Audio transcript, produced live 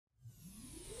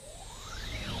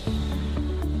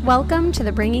Welcome to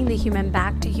the Bringing the Human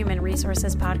Back to Human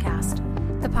Resources podcast,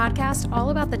 the podcast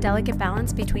all about the delicate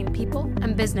balance between people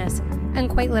and business, and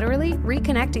quite literally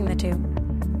reconnecting the two.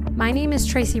 My name is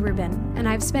Tracy Rubin, and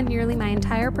I've spent nearly my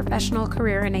entire professional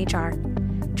career in HR.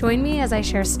 Join me as I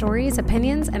share stories,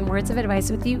 opinions, and words of advice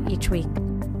with you each week.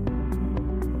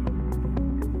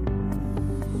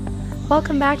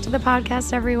 Welcome back to the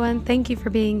podcast, everyone. Thank you for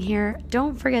being here.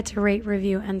 Don't forget to rate,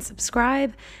 review, and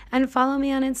subscribe, and follow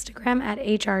me on Instagram at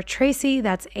HRTracy.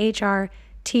 That's HRTRACI.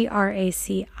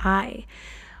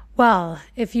 Well,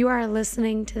 if you are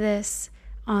listening to this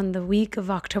on the week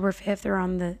of October 5th or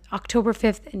on the October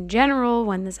 5th in general,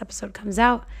 when this episode comes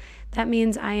out, that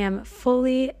means I am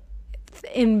fully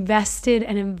invested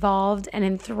and involved and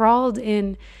enthralled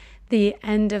in the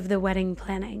end of the wedding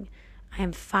planning. I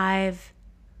am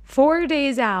 4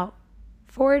 days out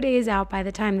by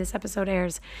the time this episode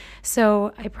airs.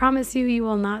 So I promise you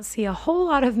will not see a whole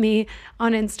lot of me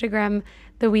on Instagram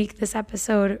the week this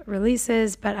episode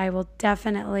releases, but I will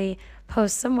definitely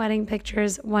post some wedding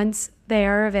pictures once they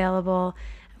are available.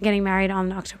 I'm getting married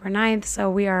on October 9th,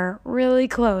 so we are really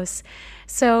close.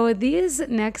 So these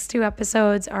next two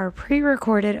episodes are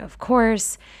pre-recorded, of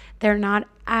course. They're not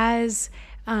as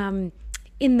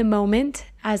in the moment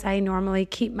as I normally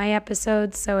keep my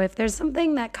episodes. So if there's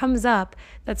something that comes up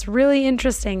that's really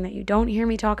interesting that you don't hear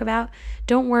me talk about,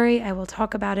 don't worry, I will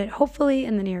talk about it hopefully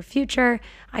in the near future.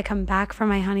 I come back from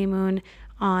my honeymoon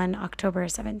on October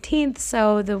 17th.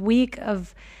 So the week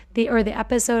of the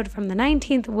episode from the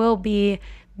 19th will be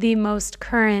the most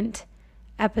current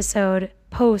episode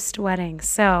post-wedding.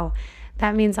 So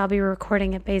that means I'll be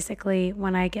recording it basically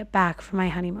when I get back from my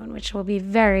honeymoon, which will be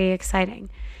very exciting.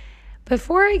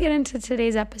 Before I get into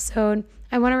today's episode,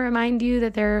 I want to remind you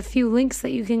that there are a few links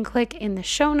that you can click in the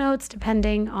show notes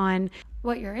depending on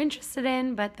what you're interested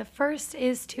in. But the first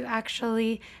is to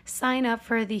actually sign up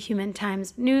for the Human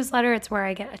Times newsletter. It's where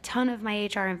I get a ton of my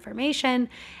HR information.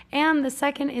 And the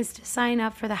second is to sign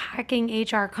up for the Hacking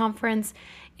HR Conference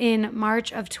in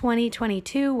March of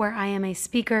 2022, where I am a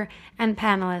speaker and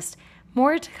panelist.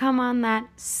 More to come on that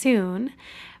soon.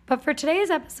 But for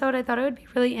today's episode, I thought it would be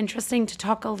really interesting to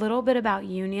talk a little bit about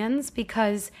unions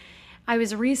because I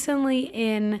was recently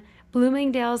in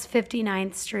Bloomingdale's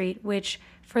 59th Street, which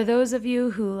for those of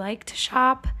you who like to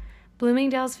shop,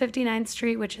 Bloomingdale's 59th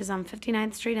Street, which is on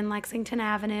 59th Street and Lexington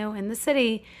Avenue in the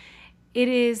city, it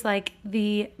is like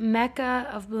the mecca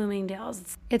of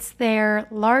Bloomingdale's. It's their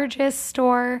largest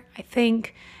store, I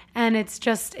think, and it's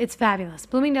fabulous.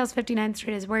 Bloomingdale's 59th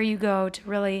Street is where you go to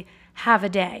really have a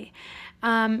day.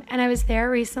 And I was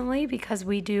there recently because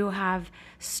we do have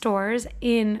stores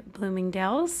in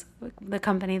Bloomingdale's, the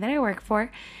company that I work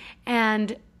for.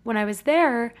 And when I was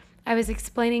there, I was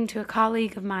explaining to a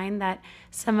colleague of mine that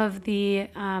some of the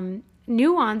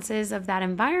nuances of that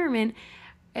environment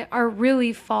are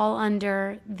really fall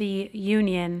under the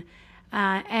union,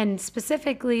 and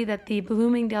specifically that the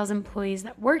Bloomingdale's employees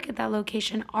that work at that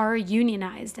location are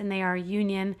unionized and they are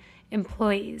union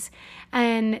employees.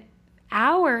 And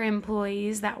our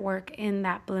employees that work in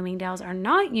that Bloomingdale's are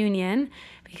not union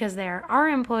because they're our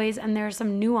employees, and there are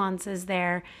some nuances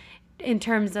there in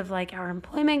terms of like our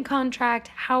employment contract,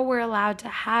 how we're allowed to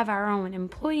have our own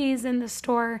employees in the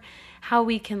store, how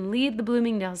we can lead the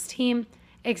Bloomingdale's team,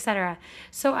 etc.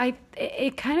 So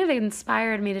it kind of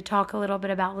inspired me to talk a little bit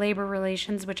about labor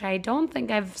relations, which I don't think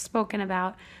I've spoken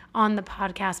about on the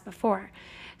podcast before.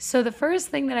 So the first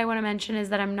thing that I want to mention is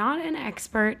that I'm not an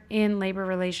expert in labor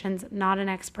relations, not an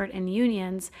expert in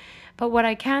unions, but what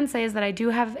I can say is that I do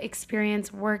have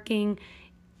experience working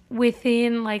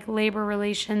within like labor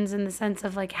relations in the sense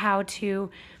of like how to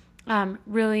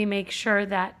really make sure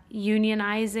that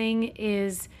unionizing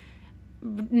is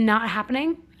not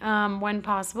happening when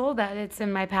possible, that it's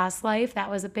in my past life.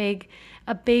 That was a big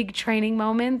training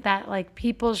moment that like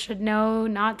people should know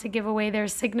not to give away their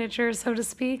signature, so to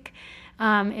speak.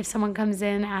 If someone comes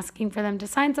in asking for them to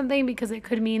sign something, because it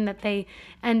could mean that they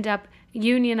end up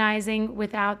unionizing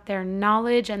without their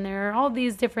knowledge. And there are all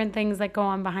these different things that go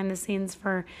on behind the scenes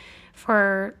for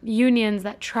unions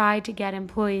that try to get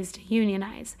employees to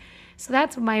unionize. So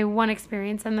that's my one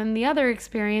experience. And then the other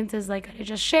experience is like I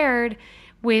just shared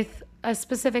with a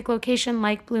specific location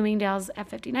like Bloomingdale's at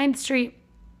 59th Street,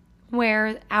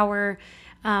 where our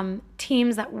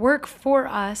teams that work for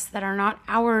us that are not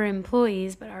our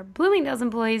employees, but our Bloomingdale's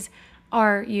employees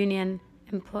are union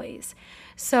employees.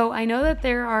 So I know that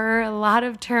there are a lot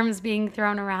of terms being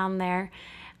thrown around there.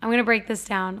 I'm going to break this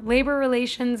down. Labor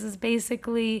relations is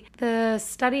basically the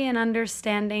study and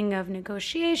understanding of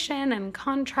negotiation and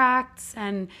contracts,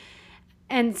 and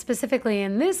specifically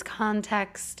in this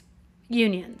context,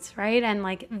 unions, right? And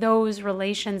like those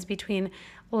relations between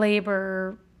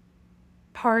labor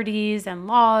parties and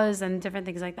laws and different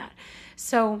things like that.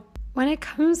 So when it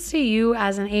comes to you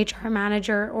as an HR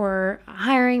manager or a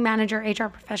hiring manager, HR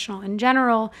professional in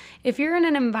general, if you're in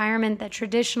an environment that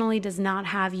traditionally does not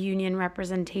have union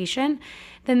representation,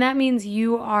 then that means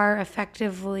you are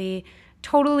effectively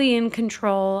totally in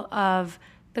control of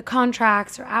the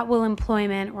contracts or at-will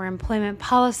employment or employment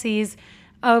policies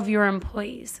of your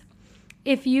employees.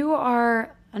 If you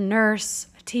are a nurse,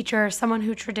 a teacher, someone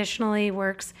who traditionally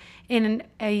works in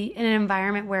an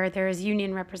environment where there is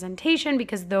union representation,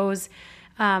 because those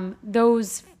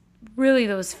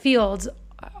fields,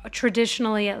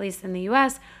 traditionally, at least in the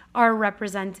US, are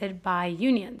represented by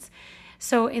unions.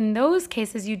 So in those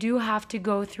cases, you do have to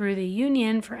go through the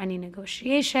union for any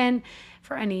negotiation,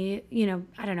 for any,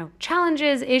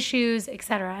 challenges, issues,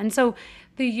 etc. And so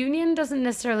the union doesn't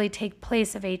necessarily take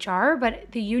place of HR,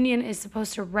 but the union is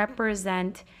supposed to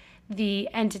represent the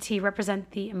entity,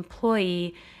 represent the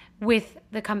employee with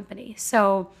the company.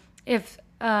 So if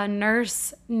a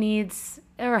nurse needs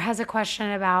or has a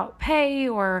question about pay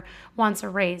or wants a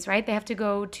raise, right? They have to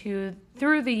go through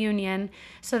the union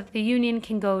so that the union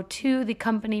can go to the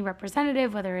company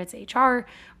representative, whether it's HR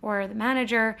or the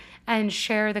manager, and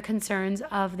share the concerns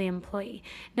of the employee.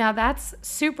 Now that's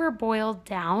super boiled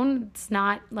down. It's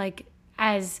not like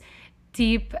as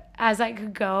deep as I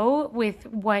could go with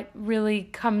what really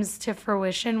comes to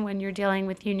fruition when you're dealing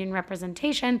with union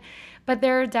representation, but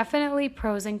there are definitely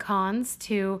pros and cons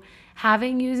to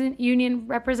having union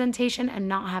representation and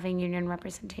not having union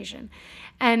representation.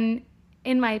 And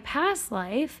in my past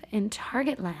life in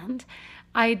Target land,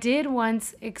 I did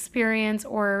once experience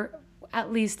or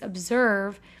at least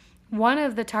observe one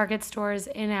of the Target stores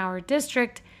in our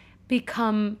district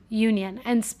become union.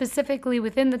 And specifically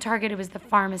within the Target, it was the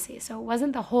pharmacy. So it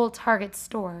wasn't the whole Target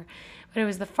store, but it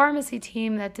was the pharmacy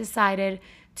team that decided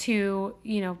to,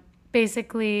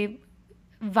 basically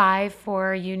vie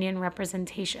for union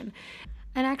representation.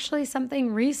 And actually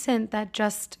something recent that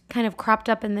just kind of cropped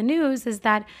up in the news is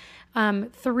that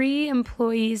 3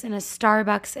 employees in a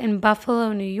Starbucks in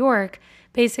Buffalo, New York,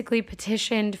 basically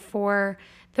petitioned for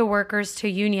the workers to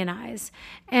unionize.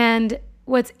 And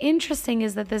what's interesting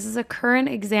is that this is a current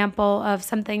example of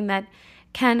something that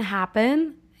can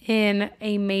happen in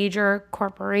a major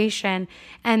corporation.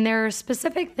 And there are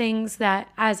specific things that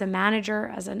as a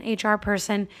manager, as an HR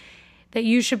person, that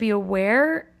you should be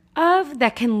aware of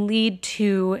that can lead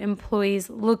to employees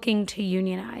looking to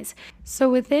unionize. So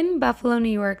within Buffalo, New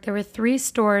York, there were 3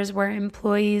 stores where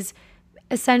employees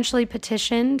essentially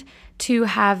petitioned to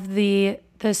have the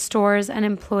stores and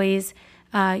employees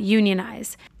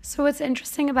unionize. So what's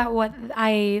interesting about what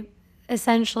I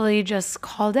essentially just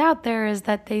called out there is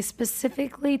that they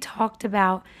specifically talked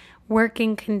about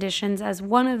working conditions as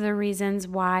one of the reasons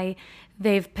why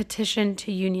they've petitioned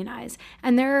to unionize.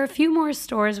 And there are a few more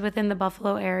stores within the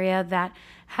Buffalo area that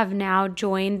have now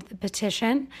joined the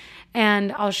petition.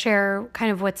 And I'll share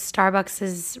kind of what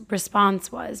Starbucks'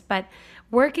 response was. But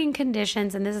working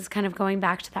conditions, and this is kind of going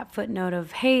back to that footnote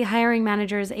of, hey, hiring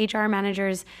managers,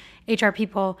 HR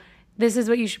people, this is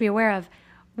what you should be aware of.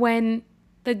 When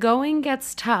the going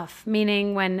gets tough,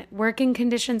 meaning when working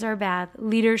conditions are bad,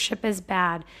 leadership is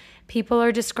bad, people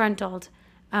are disgruntled,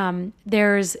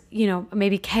 there's,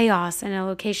 maybe chaos in a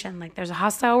location, like there's a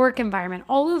hostile work environment,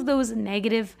 all of those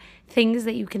negative things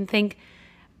that you can think,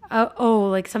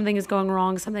 like something is going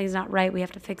wrong, something's not right, we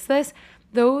have to fix this.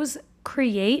 Those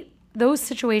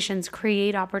situations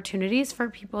create opportunities for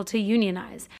people to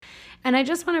unionize. And I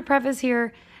just want to preface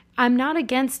here, I'm not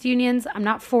against unions. I'm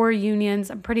not for unions.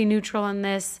 I'm pretty neutral on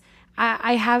this.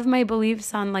 I have my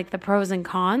beliefs on like the pros and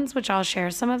cons, which I'll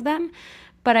share some of them.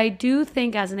 But I do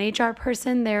think as an HR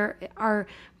person, there are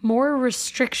more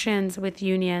restrictions with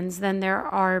unions than there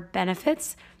are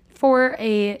benefits for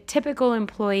a typical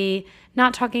employee,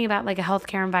 not talking about like a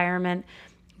healthcare environment,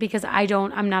 because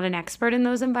I'm not an expert in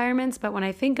those environments. But when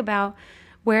I think about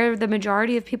where the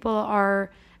majority of people are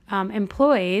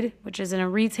employed, which is in a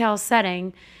retail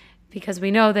setting, because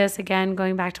we know this, again,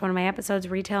 going back to one of my episodes,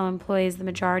 retail employs the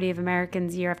majority of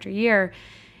Americans year after year.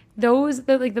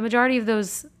 The majority of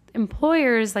those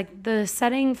employers, like the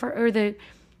setting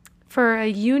for a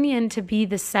union to be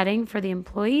the setting for the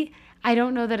employee, I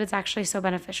don't know that it's actually so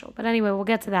beneficial. But anyway, we'll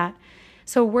get to that.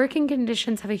 So working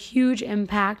conditions have a huge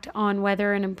impact on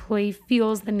whether an employee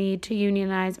feels the need to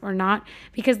unionize or not,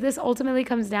 because this ultimately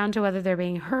comes down to whether they're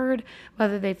being heard,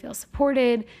 whether they feel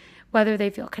supported, whether they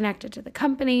feel connected to the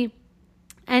company.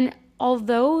 And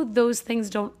although those things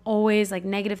don't always, like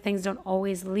negative things don't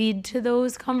always lead to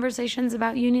those conversations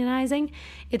about unionizing,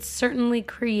 it certainly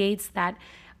creates that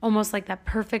almost like that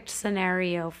perfect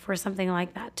scenario for something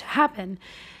like that to happen.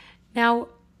 Now,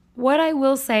 what I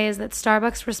will say is that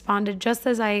Starbucks responded just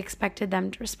as I expected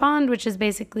them to respond, which is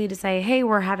basically to say, hey,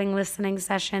 we're having listening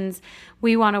sessions.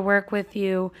 We want to work with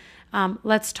you.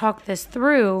 Let's talk this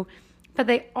through. But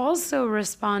they also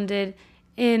responded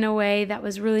in a way that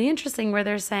was really interesting, where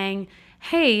they're saying,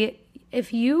 hey,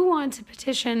 if you want to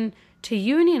petition to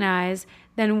unionize,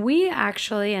 then we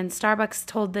actually, and Starbucks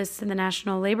told this to the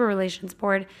National Labor Relations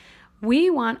Board, we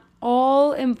want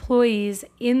all employees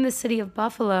in the city of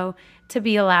Buffalo to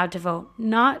be allowed to vote,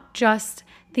 not just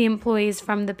the employees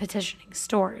from the petitioning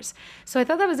stores. So I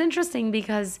thought that was interesting,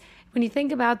 because when you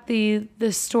think about the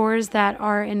stores that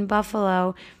are in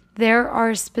Buffalo, there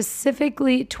are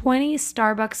specifically 20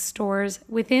 Starbucks stores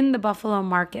within the Buffalo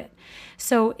market.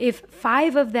 So if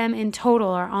 5 of them in total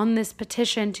are on this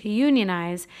petition to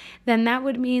unionize, then that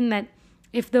would mean that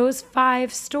if those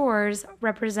 5 stores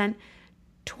represent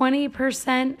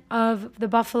 20% of the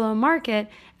Buffalo market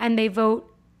and they vote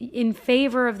in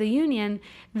favor of the union,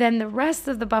 then the rest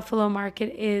of the Buffalo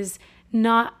market is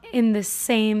not in the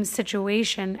same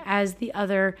situation as the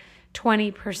other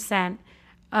 20%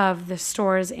 of the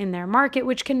stores in their market,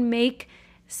 which can make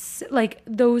like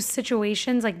those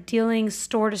situations, like dealing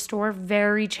store to store,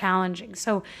 very challenging.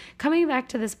 So coming back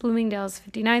to this Bloomingdale's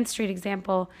 59th Street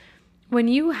example, when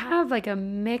you have like a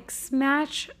mix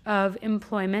match of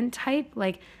employment type,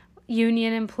 like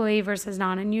union employee versus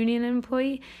non-union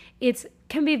employee, it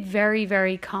can be very,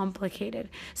 very complicated.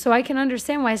 So I can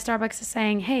understand why Starbucks is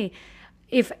saying, hey,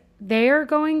 if they're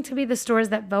going to be the stores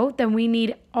that vote, then we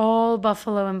need all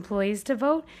Buffalo employees to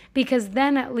vote, because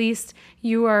then at least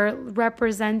you are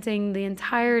representing the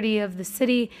entirety of the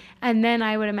city. And then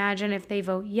I would imagine if they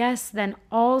vote yes, then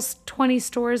all 20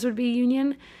 stores would be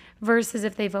union, versus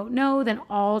if they vote no, then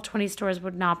all 20 stores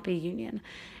would not be union,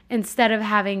 instead of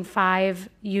having 5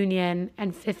 union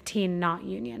and 15 not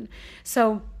union.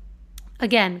 So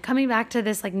again, coming back to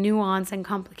this like nuance and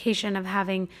complication of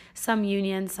having some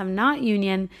union, some not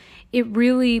union, it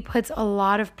really puts a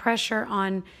lot of pressure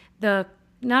on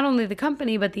not only the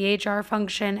company, but the HR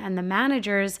function and the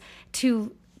managers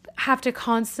to have to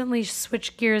constantly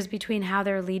switch gears between how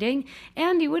they're leading.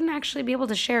 And you wouldn't actually be able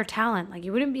to share talent. Like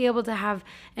you wouldn't be able to have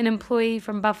an employee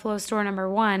from Buffalo store number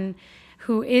 1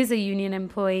 who is a union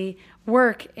employee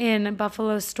work in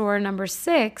Buffalo store number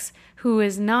 6 who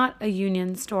is not a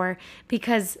union store,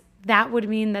 because that would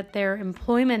mean that their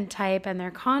employment type and their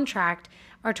contract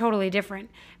are totally different,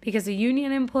 because a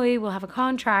union employee will have a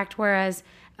contract, whereas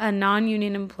a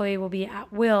non-union employee will be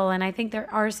at will. And I think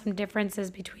there are some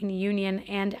differences between union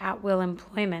and at will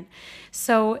employment.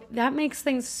 So that makes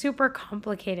things super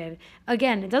complicated.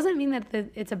 Again, it doesn't mean that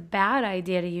it's a bad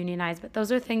idea to unionize, but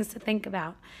those are things to think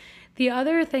about. The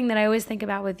other thing that I always think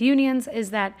about with unions is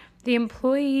that the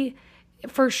employee,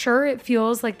 for sure, it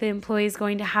feels like the employee is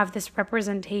going to have this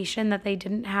representation that they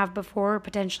didn't have before, or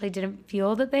potentially didn't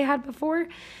feel that they had before.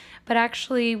 But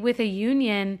actually, with a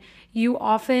union, you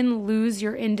often lose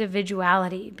your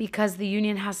individuality, because the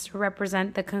union has to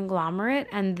represent the conglomerate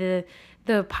and the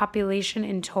population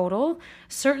in total.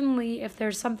 Certainly, if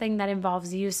there's something that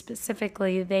involves you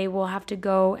specifically, they will have to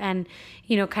go and,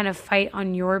 kind of fight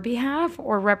on your behalf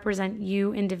or represent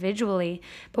you individually.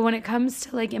 But when it comes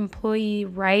to like employee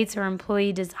rights or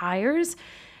employee desires,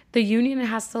 the union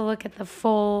has to look at the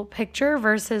full picture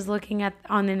versus looking at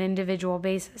on an individual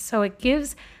basis. So it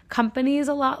gives companies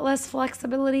a lot less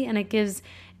flexibility, and it gives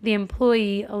the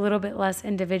employee a little bit less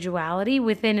individuality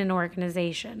within an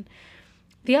organization.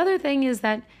 The other thing is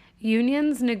that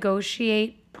unions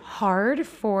negotiate hard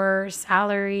for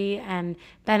salary and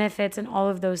benefits and all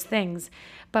of those things.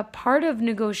 But part of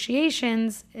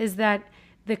negotiations is that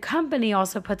the company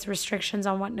also puts restrictions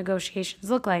on what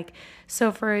negotiations look like.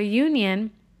 So for a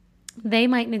union, they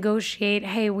might negotiate,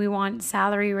 hey, we want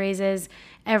salary raises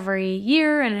every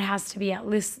year and it has to be at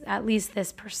least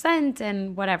this percent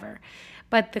and whatever.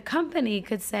 But the company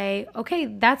could say, okay,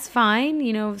 that's fine,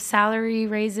 salary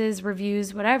raises,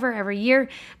 reviews, whatever, every year,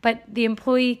 but the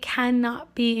employee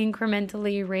cannot be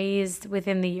incrementally raised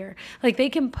within the year. Like they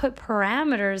can put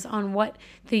parameters on what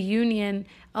the union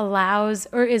allows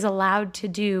or is allowed to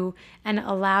do and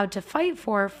allowed to fight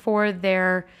for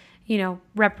their,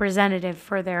 representative,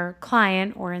 for their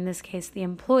client, or in this case, the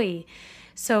employee.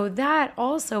 So that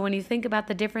also, when you think about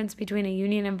the difference between a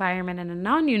union environment and a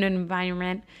non-union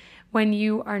environment, when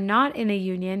you are not in a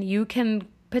union, you can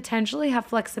potentially have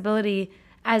flexibility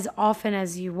as often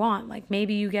as you want. Like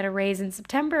maybe you get a raise in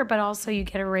September, but also you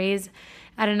get a raise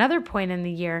at another point in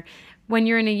the year. When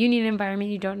you're in a union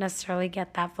environment, you don't necessarily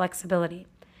get that flexibility.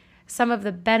 Some of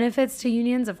the benefits to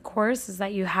unions, of course, is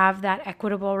that you have that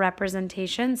equitable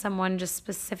representation, someone just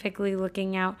specifically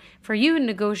looking out for you and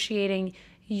negotiating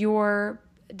your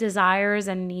desires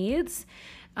and needs.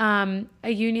 A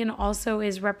union also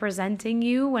is representing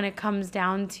you when it comes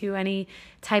down to any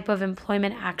type of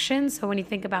employment action. So when you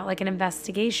think about like an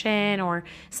investigation or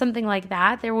something like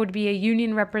that, there would be a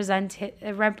union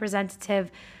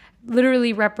representative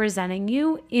literally representing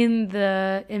you in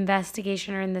the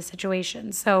investigation or in the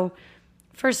situation. So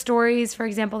for stories, for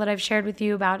example, that I've shared with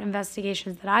you about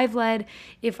investigations that I've led,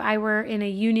 if I were in a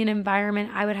union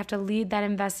environment, I would have to lead that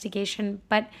investigation,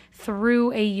 but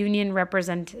through a union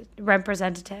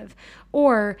representative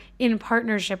or in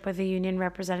partnership with a union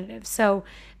representative. So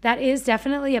that is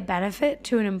definitely a benefit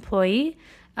to an employee,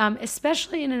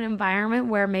 especially in an environment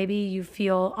where maybe you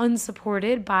feel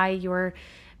unsupported by your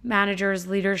managers,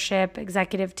 leadership,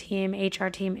 executive team, HR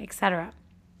team, etc.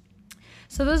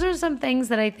 So those are some things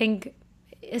that I think,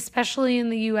 especially in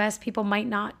the US, people might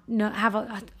not have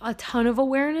a ton of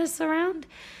awareness around.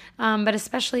 But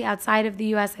especially outside of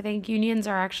the US, I think unions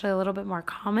are actually a little bit more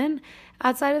common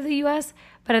outside of the US.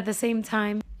 But at the same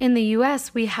time, in the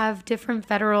US, we have different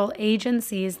federal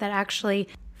agencies that actually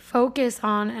focus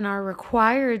on and are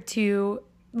required to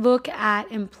look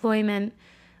at employment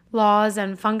laws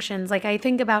and functions. Like I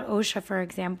think about OSHA, for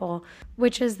example,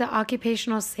 which is the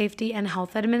Occupational Safety and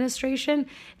Health Administration.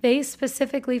 They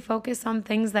specifically focus on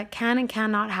things that can and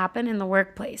cannot happen in the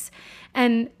workplace.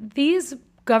 And these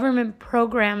government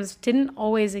programs didn't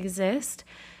always exist.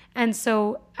 And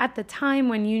so at the time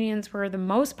when unions were the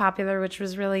most popular, which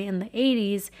was really in the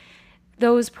 80s,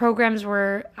 those programs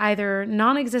were either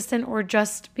non-existent or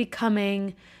just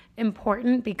becoming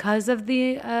important because of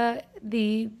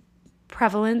the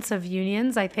prevalence of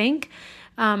unions, I think.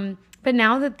 But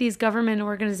now that these government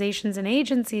organizations and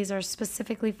agencies are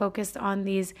specifically focused on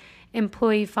these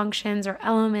employee functions or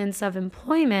elements of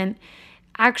employment,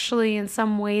 actually in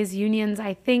some ways unions,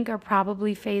 I think, are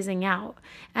probably phasing out.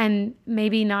 And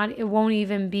maybe not, it won't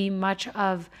even be much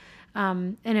of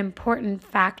an important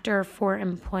factor for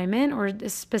employment or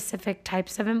specific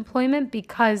types of employment,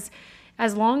 because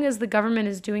as long as the government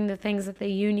is doing the things that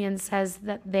the union says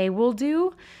that they will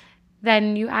do,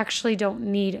 then you actually don't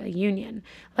need a union.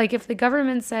 Like if the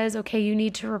government says, okay, you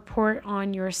need to report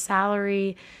on your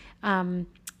salary,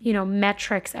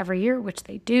 metrics every year, which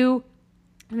they do.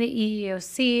 The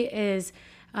EEOC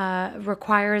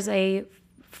requires a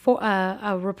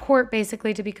report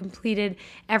basically to be completed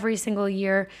every single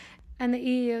year. And the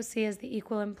EEOC is the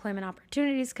Equal Employment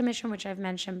Opportunities Commission, which I've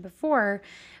mentioned before.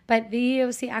 But the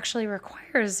EEOC actually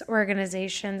requires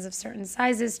organizations of certain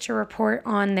sizes to report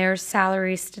on their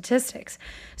salary statistics.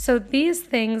 So these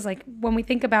things, like when we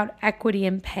think about equity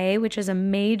in pay, which is a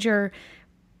major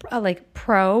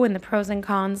pro in the pros and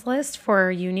cons list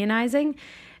for unionizing,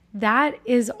 that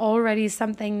is already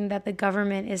something that the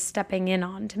government is stepping in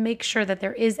on to make sure that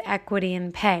there is equity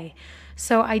in pay.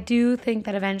 So I do think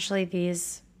that eventually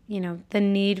these, the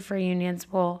need for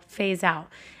unions will phase out.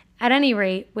 At any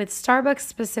rate, with Starbucks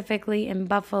specifically in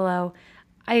Buffalo,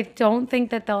 I don't think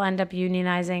that they'll end up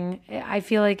unionizing. I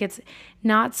feel like it's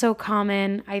not so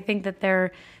common. I think that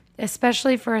they're,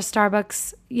 especially for a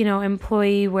Starbucks,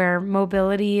 employee where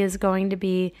mobility is going to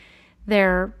be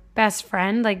their best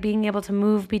friend, like being able to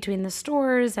move between the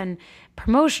stores and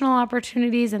promotional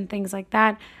opportunities and things like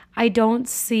that. I don't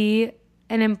see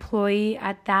an employee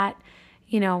at that,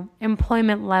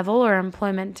 employment level or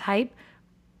employment type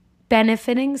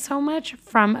benefiting so much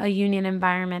from a union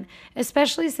environment,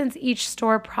 especially since each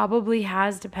store probably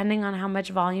has, depending on how much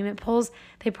volume it pulls,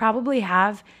 they probably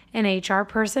have an HR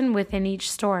person within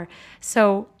each store.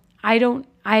 So I don't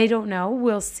know.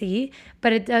 We'll see.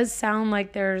 But it does sound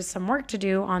like there's some work to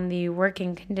do on the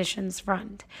working conditions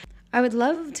front. I would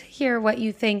love to hear what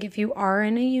you think if you are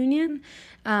in a union.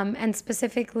 And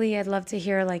specifically, I'd love to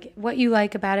hear what you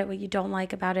like about it, what you don't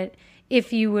like about it,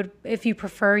 if you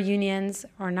prefer unions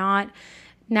or not.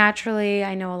 Naturally,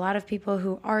 I know a lot of people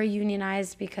who are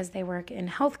unionized because they work in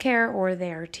healthcare or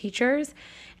they are teachers,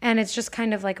 and it's just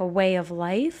kind of like a way of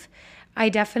life. I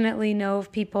definitely know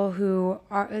of people who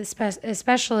are,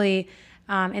 especially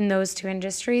in those two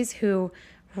industries, who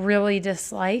really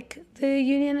dislike the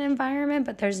union environment,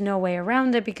 but there's no way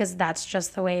around it because that's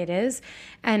just the way it is.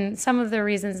 And some of the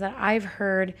reasons that I've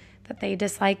heard that they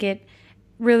dislike it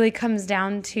really comes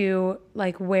down to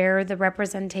where the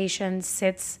representation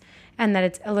sits, and that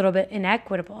it's a little bit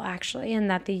inequitable actually,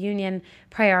 and that the union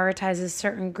prioritizes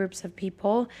certain groups of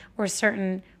people or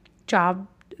certain job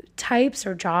types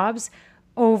or jobs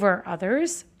over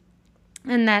others,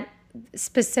 and that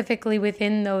specifically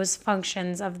within those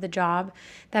functions of the job,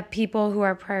 that people who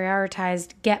are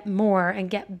prioritized get more and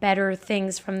get better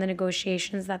things from the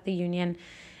negotiations that the union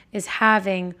is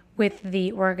having with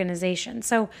the organization.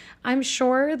 So I'm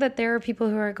sure that there are people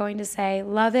who are going to say,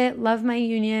 love it, love my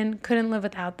union, couldn't live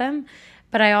without them.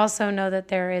 But I also know that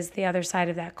there is the other side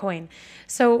of that coin.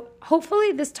 So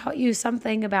hopefully this taught you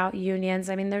something about unions.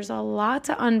 I mean, there's a lot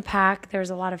to unpack. There's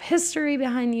a lot of history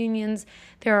behind unions.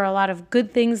 There are a lot of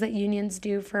good things that unions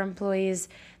do for employees.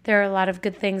 There are a lot of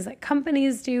good things that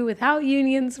companies do without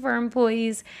unions for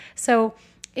employees. So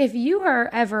if you are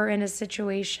ever in a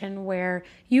situation where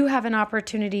you have an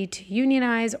opportunity to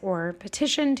unionize or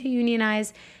petition to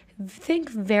unionize, think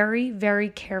very, very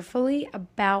carefully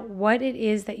about what it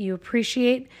is that you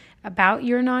appreciate about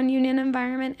your non-union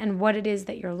environment and what it is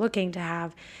that you're looking to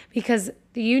have, because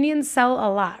the unions sell a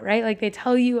lot, right? Like they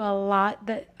tell you a lot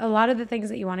of the things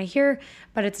that you want to hear,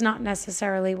 but it's not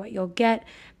necessarily what you'll get,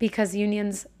 because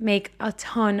unions make a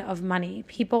ton of money.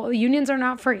 Unions are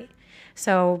not free.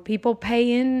 So people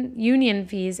pay in union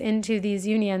fees into these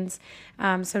unions.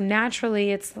 So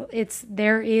naturally,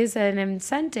 there is an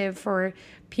incentive for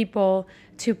people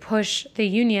to push the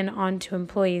union onto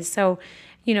employees. So,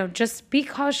 just be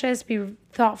cautious, be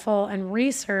thoughtful, and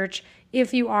research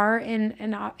if you are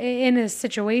in a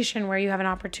situation where you have an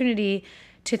opportunity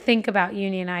to think about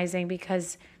unionizing,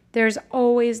 because there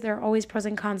are always pros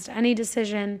and cons to any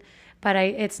decision. But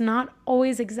it's not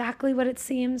always exactly what it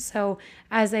seems. So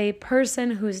as a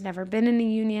person who's never been in a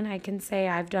union, I can say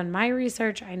I've done my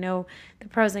research. I know the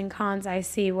pros and cons. I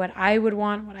see what I would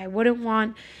want, what I wouldn't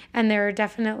want. And there's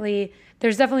definitely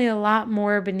a lot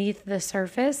more beneath the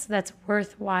surface that's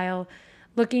worthwhile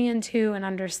looking into and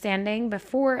understanding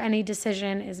before any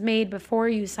decision is made, before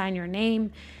you sign your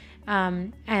name,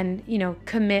 and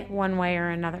commit one way or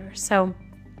another. So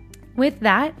with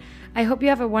that, I hope you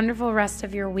have a wonderful rest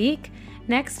of your week.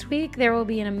 Next week, there will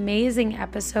be an amazing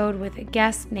episode with a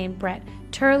guest named Brett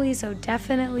Turley, so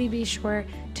definitely be sure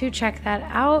to check that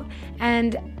out.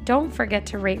 And don't forget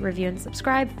to rate, review, and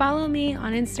subscribe. Follow me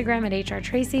on Instagram at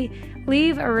hrtracy.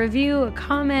 Leave a review, a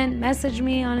comment, message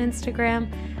me on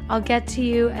Instagram. I'll get to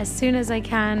you as soon as I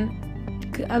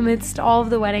can amidst all of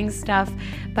the wedding stuff.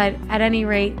 But at any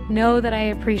rate, know that I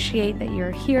appreciate that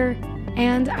you're here,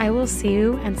 and I will see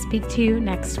you and speak to you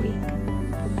next week.